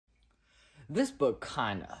this book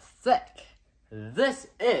kinda thick. This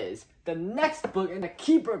is the next book in the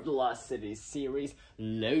Keeper of the Lost City series,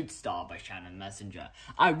 Lodestar by Shannon Messenger.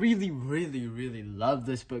 I really love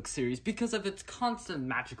this book series because of its constant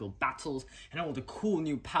magical battles and all the cool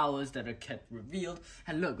new powers that are kept revealed.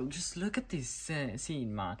 And just look at this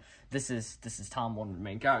scene, man. This is Tom, one of the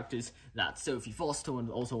main characters. That's Sophie Foster,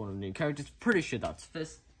 also one of the main characters. Pretty sure that's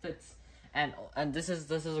Fitz. And this is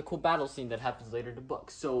a cool battle scene that happens later in the book.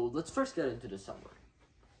 So let's first get into the summary.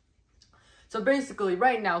 So basically,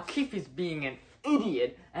 right now, Keith is being an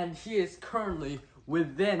idiot, and he is currently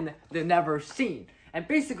within the Never Seen. And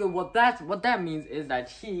basically, what that means is that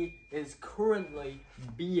he is currently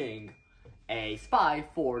being a spy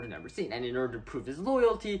for the Never Seen. And in order to prove his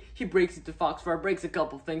loyalty, he breaks into Foxfire, breaks a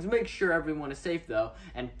couple things, makes sure everyone is safe though,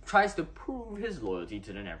 and tries to prove his loyalty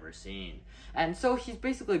to the Never Seen. And so he's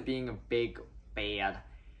basically being a big, bad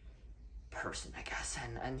person, I guess,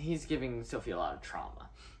 and he's giving Sophie a lot of trauma.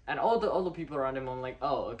 And all the people around him are like,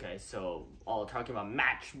 oh, okay, so all talking about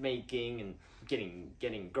matchmaking and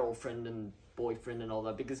getting girlfriend and boyfriend and all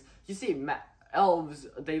that, because you see, elves,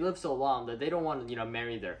 they live so long that they don't want to,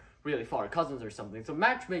 marry their really far cousins or something. So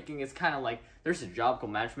matchmaking is kind of like, there's a job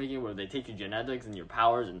called matchmaking where they take your genetics and your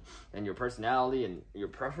powers and your personality and your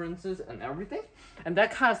preferences and everything. And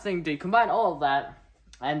that kind of thing, they combine all of that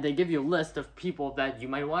and they give you a list of people that you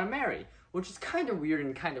might want to marry, which is kind of weird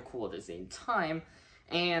and kind of cool at the same time.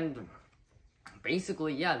 And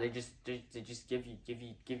basically, yeah, they just give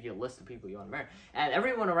you a list of people you want to marry. And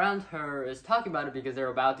everyone around her is talking about it because they're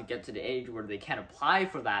about to get to the age where they can apply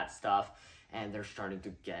for that stuff, and they're starting to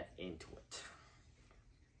get into it.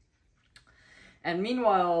 And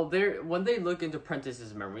meanwhile, when they look into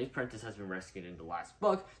Prentice's memories, Prentice has been rescued in the last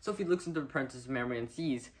book. Sophie looks into Prentice's memory and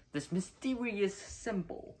sees this mysterious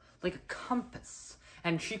symbol, like a compass,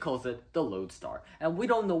 and she calls it the Lodestar. And we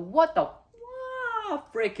don't know what the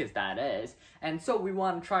frick that is, and so we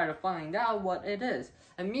want to try to find out what it is.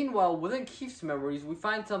 And meanwhile, within Keith's memories, we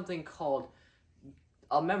find something called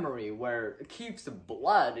a memory where Keith's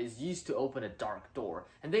blood is used to open a dark door,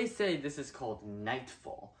 and they say this is called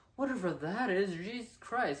Nightfall. Whatever that is, Jesus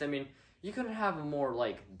Christ, I mean, you couldn't have a more,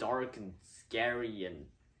 dark and scary and,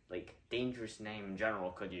 dangerous name in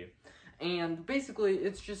general, could you? And basically,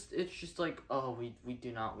 it's just like, oh, we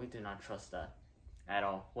do not trust that at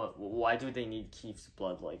all. Why do they need Keith's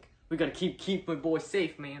blood? We gotta keep my boy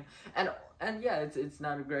safe, man. And yeah, it's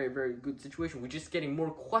not a very good situation. We're just getting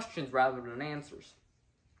more questions rather than answers.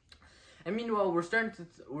 And meanwhile, we're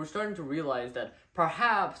starting to realize that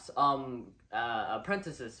perhaps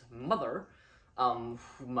Apprentice's mother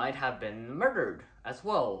might have been murdered as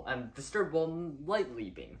well and disturbed while light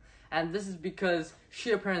leaping. And this is because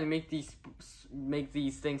she apparently make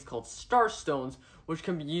these things called star stones, which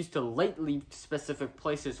can be used to light leap specific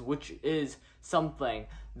places, which is something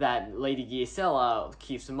that Lady Gisela,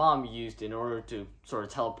 Keith's mom, used in order to sort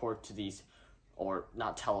of teleport to these, or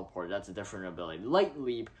not teleport, that's a different ability, light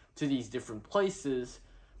leap to these different places,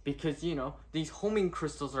 because, these homing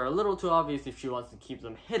crystals are a little too obvious if she wants to keep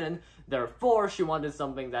them hidden. Therefore, she wanted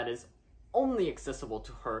something that is only accessible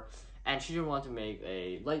to her, and she didn't want to make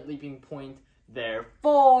a light leaping point.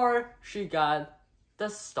 Therefore, she got the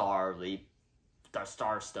star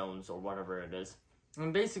stones, or whatever it is.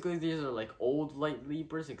 And basically, these are old light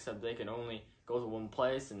leapers, except they can only go to one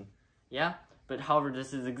place, and yeah. But however,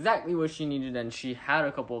 this is exactly what she needed, and she had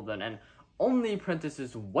a couple of them, and only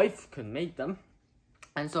Prentice's wife could make them.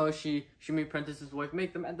 And so she made Prentice's wife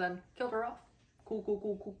make them, and then killed her off.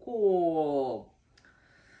 Cool.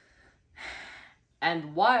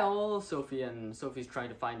 And while Sophie's trying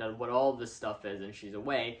to find out what all this stuff is, and she's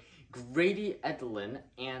away, Grady Edelin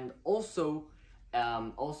and also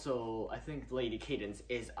I think Lady Cadence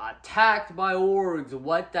is attacked by orgs.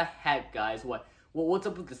 What the heck, guys? What's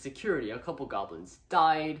up with the security? A couple goblins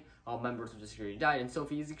died, all members of the security died, and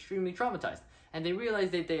Sophie is extremely traumatized. And they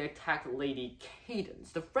realize that they attacked Lady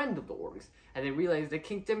Cadence, the friend of the orcs. And they realize that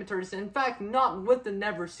King Demeter is in fact not with the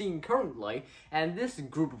Never Seen currently. And this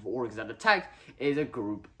group of orcs that attacked is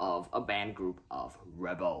a banned group of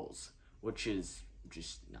rebels, which is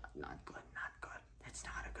just not good. It's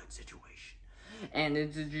not a good situation. And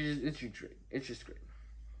it's just great.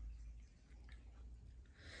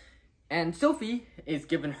 And Sophie is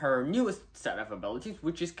given her newest set of abilities,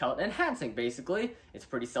 which is Cult Enhancing, basically. It's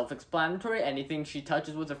pretty self-explanatory. Anything she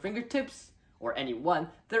touches with her fingertips, or anyone,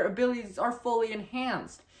 their abilities are fully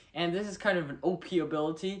enhanced. And this is kind of an OP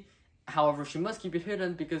ability. However, she must keep it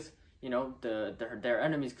hidden because, their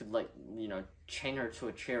enemies could, chain her to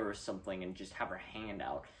a chair or something and just have her hand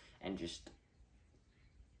out and just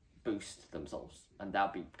boost themselves. And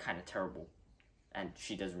that would be kind of terrible. And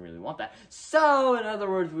she doesn't really want that. So, in other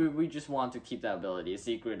words, we just want to keep that ability a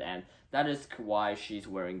secret, and that is why she's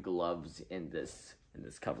wearing gloves in this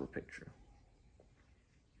cover picture.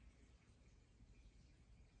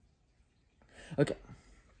 Okay.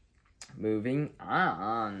 Moving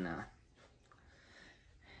on.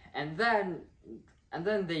 And then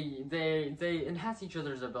they enhance each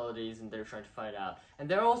other's abilities, and they're trying to fight out. And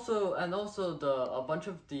they're also a bunch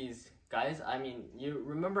of these guys. I mean, you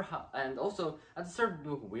remember how? And also at the start of the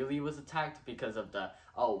book, Wheelie was attacked because of the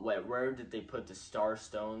where did they put the star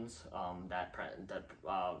stones that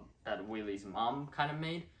Wheelie's mom kind of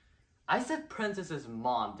made? I said Princess's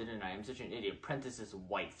mom, didn't I? I'm such an idiot. Princess's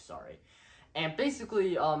wife, sorry. And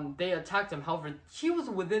basically, they attacked him. However, he was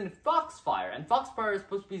within Foxfire, and Foxfire is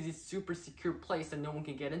supposed to be this super secure place that no one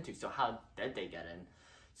can get into. So how did they get in?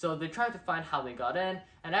 So they tried to find how they got in,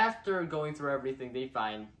 and after going through everything, they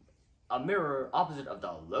find a mirror opposite of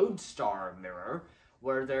the Lodestar mirror,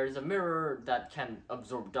 where there's a mirror that can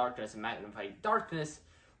absorb darkness and magnify darkness,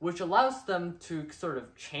 which allows them to sort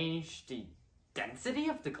of change the density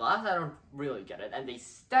of the glass. I don't really get it. And they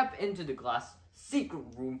step into the glass secret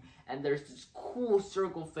room, and there's this cool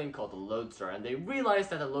circle thing called the Lodestar, and they realize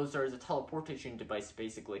that the Lodestar is a teleportation device,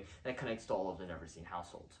 basically, that connects to all of the Neverseen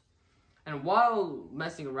households. And while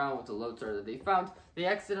messing around with the Lodestar that they found, they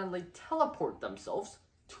accidentally teleport themselves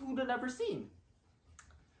to the Neverseen,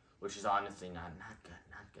 which is honestly not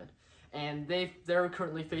good. And they're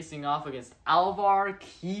currently facing off against Alvar,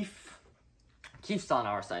 Keith's on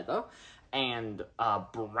our side though, and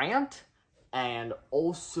Brant, and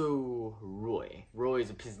also Roy. Roy is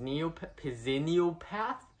a Piziniopath.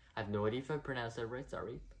 I have no idea if I pronounced that right,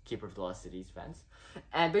 sorry. Keeper of the Lost Cities fans.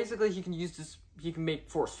 And basically he can use this, he can make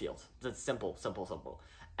force fields. That's simple.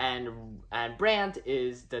 And Brant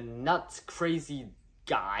is the nuts crazy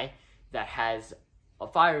guy that has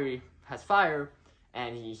fire,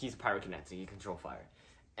 and he's a pyrokinetic, so he can control fire.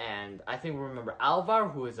 And I think we remember Alvar,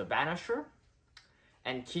 who is a banisher,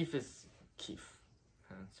 and Keith is Keith.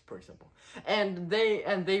 It's pretty simple. And they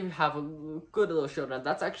have a good little showdown.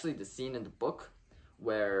 That's actually the scene in the book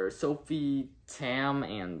where Sophie, Tam,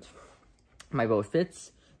 and my boy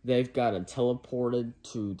Fitz, they've gotten teleported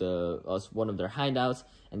to one of their hideouts,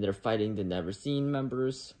 and they're fighting the Neverseen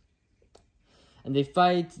members. And they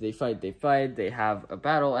fight, they have a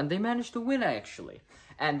battle, and they manage to win, actually.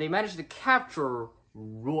 And they manage to capture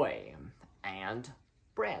Roy and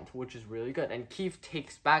Brant, which is really good. And Keith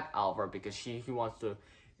takes back Alvar because he wants to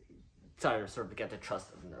sort of get the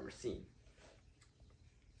trust of the Neverseen.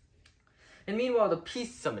 And meanwhile, the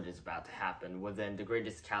Peace Summit is about to happen within the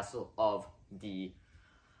greatest castle of the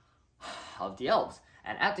elves.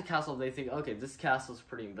 And at the castle, they think, okay, this castle's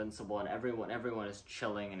pretty invincible, and everyone is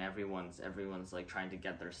chilling, and everyone's like trying to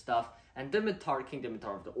get their stuff. And King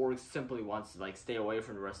Dimitar of the Orcs simply wants to like stay away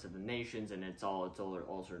from the rest of the nations, and it's all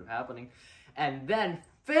sort of happening. And then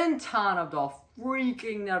Finton of the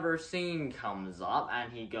freaking Neverseen comes up,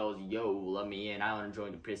 and he goes, yo, let me in, I want to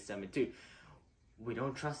join the Peace Summit too. We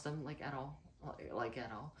don't trust him, like, at all.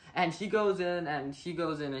 And he goes in, and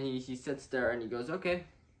he sits there, and he goes, okay,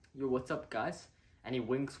 yo, what's up, guys? And he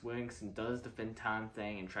winks, and does the Finton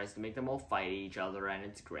thing, and tries to make them all fight each other, and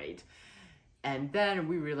it's great. And then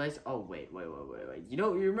we realize, oh, wait.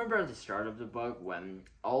 You remember at the start of the book, when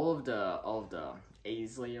all of the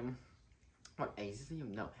Exilium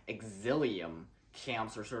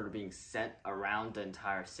camps are sort of being set around the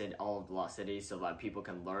entire city, all of the lost cities, so that people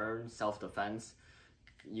can learn self-defense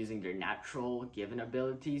using their natural given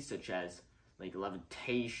abilities, such as like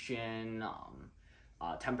levitation,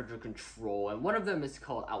 temperature control, and one of them is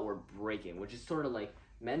called outward breaking, which is sort of like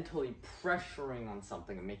mentally pressuring on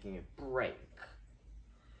something and making it break.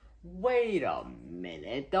 Wait a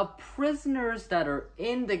minute, the prisoners that are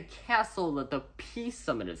in the castle that the Peace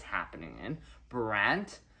Summit is happening in,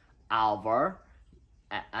 Brant, Alvar,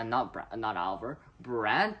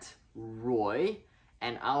 Brant, Roy,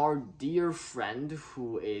 and our dear friend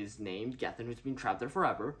who is named Gethin, who's been trapped there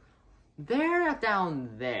forever, they're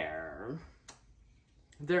down there.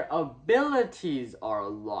 Their abilities are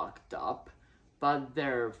locked up, but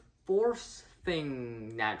their force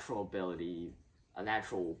thing, natural ability, a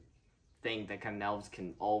natural thing that elves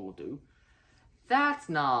can all do, that's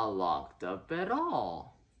not locked up at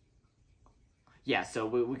all. Yeah, so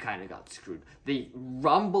we kind of got screwed. They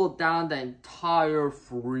rumbled down the entire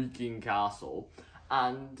freaking castle,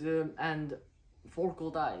 and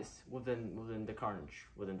Forkle dies within the carnage,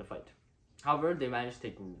 within the fight. However, they managed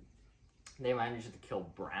to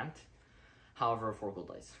kill Brant. However, Forkle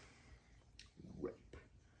dies. Rip.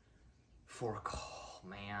 Forkle,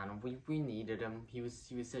 man, we needed him. He was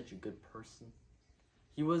such a good person.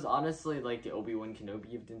 He was honestly like the Obi-Wan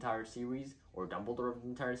Kenobi of the entire series, or Dumbledore of the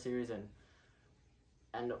entire series, and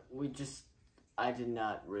I did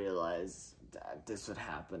not realize that this would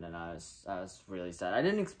happen, and I was really sad. I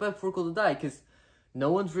didn't expect Forkle to die, because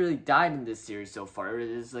no one's really died in this series so far. It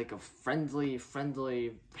is like a friendly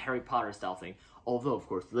Harry Potter style thing. Although, of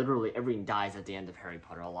course, literally everyone dies at the end of Harry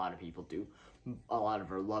Potter. A lot of people do. A lot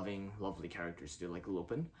of our lovely characters do, like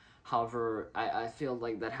Lupin. However, I feel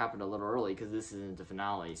like that happened a little early because this isn't the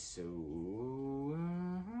finale, so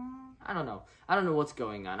I don't know. I don't know what's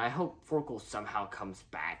going on. I hope Forkle somehow comes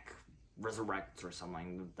back, resurrects or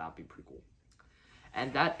something. That'd be pretty cool.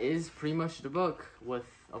 And that is pretty much the book with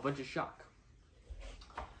a bunch of shock.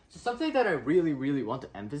 So something that I really want to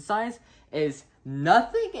emphasize is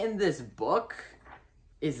nothing in this book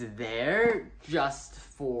is there just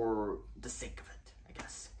for the sake of it, I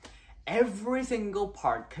guess. Every single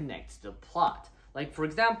part connects to the plot. Like, for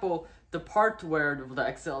example, the part where the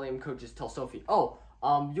XLM coaches tell Sophie, oh,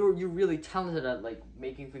 you're really talented at, like,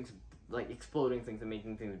 making things, like, exploding things and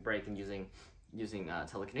making things break and using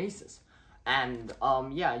telekinesis. And,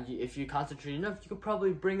 yeah, if you concentrate enough, you could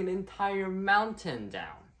probably bring an entire mountain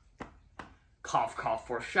down. Cough, cough,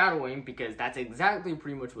 foreshadowing, because that's exactly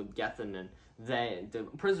pretty much what Gethin and the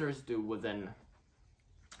prisoners do within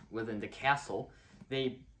the castle.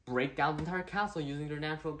 They break down the entire castle using their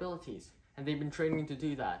natural abilities, and they've been training to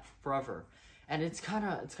do that forever. And it's kind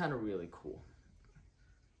of really cool.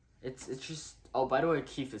 It's just, oh, by the way,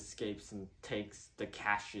 Keith escapes and takes the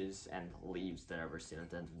caches and leaves that I've ever seen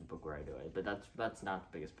at the end of the book right away. But that's not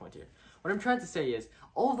the biggest point here. What I'm trying to say is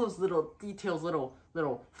all those little details, little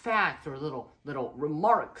facts or little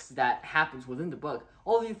remarks that happens within the book.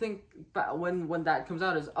 All you think when that comes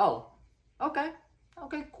out is, oh, okay,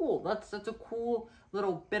 cool. That's a cool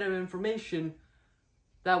little bit of information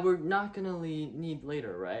that we're not gonna need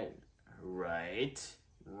later, right?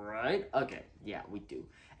 Right? Okay, yeah, we do.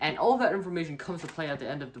 And all that information comes to play at the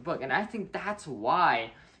end of the book. And I think that's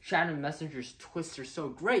why Shannon Messenger's twists are so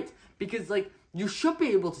great. Because, like, you should be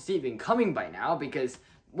able to see it coming by now. Because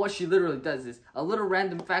what she literally does is a little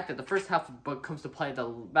random fact that the first half of the book comes to play at the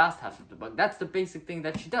last half of the book. That's the basic thing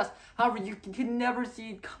that she does. However, you can never see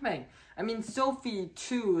it coming. I mean, Sophie,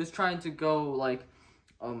 too, is trying to go, like,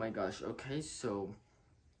 oh my gosh, okay, so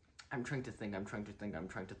I'm trying to think.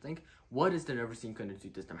 What is the Never Seen going to do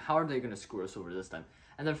this time? How are they going to screw us over this time?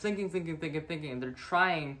 And they're thinking, and they're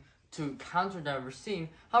trying to counter the Never Seen.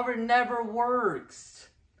 However, it never works.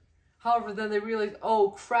 However, then they realize, oh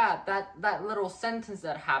crap, that little sentence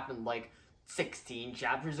that happened like 16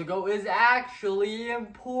 chapters ago is actually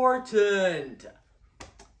important.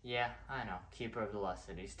 Yeah, I know. Keeper of the Lost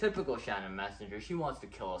Cities. Typical Shannon Messenger. She wants to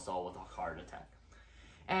kill us all with a heart attack.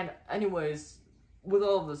 And anyways, with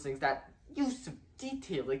all of those things, that use of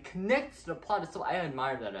detail, it connects to the plot. So I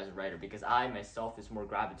admire that as a writer, because I myself is more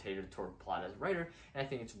gravitated toward plot as a writer, and I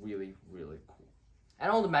think it's really cool. And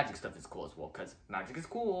all the magic stuff is cool as well, because magic is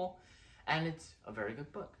cool, and it's a very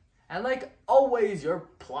good book. And like always, your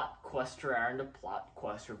BookQuester and the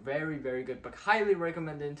BookQuester, very good book. Highly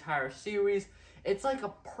recommend the entire series. It's like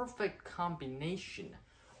a perfect combination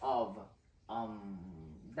of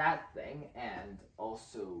that thing and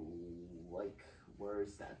also like, where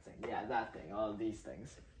is that thing? Yeah, that thing. All of these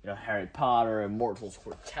things. You know, Harry Potter, Immortals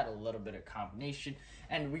Quartet, a little bit of combination.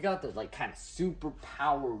 And we got the, like, kind of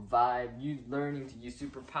superpower vibe. You learning to use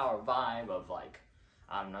superpower vibe of, like,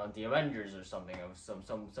 I don't know, the Avengers or something. Of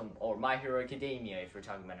some or My Hero Academia, if we're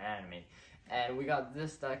talking about an anime. And we got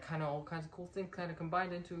this, that kind of, all kinds of cool things kind of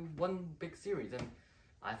combined into one big series. And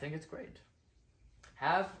I think it's great.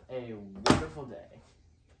 Have a wonderful day.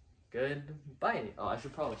 Goodbye. Oh, I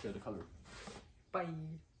should probably show the cover. Bye.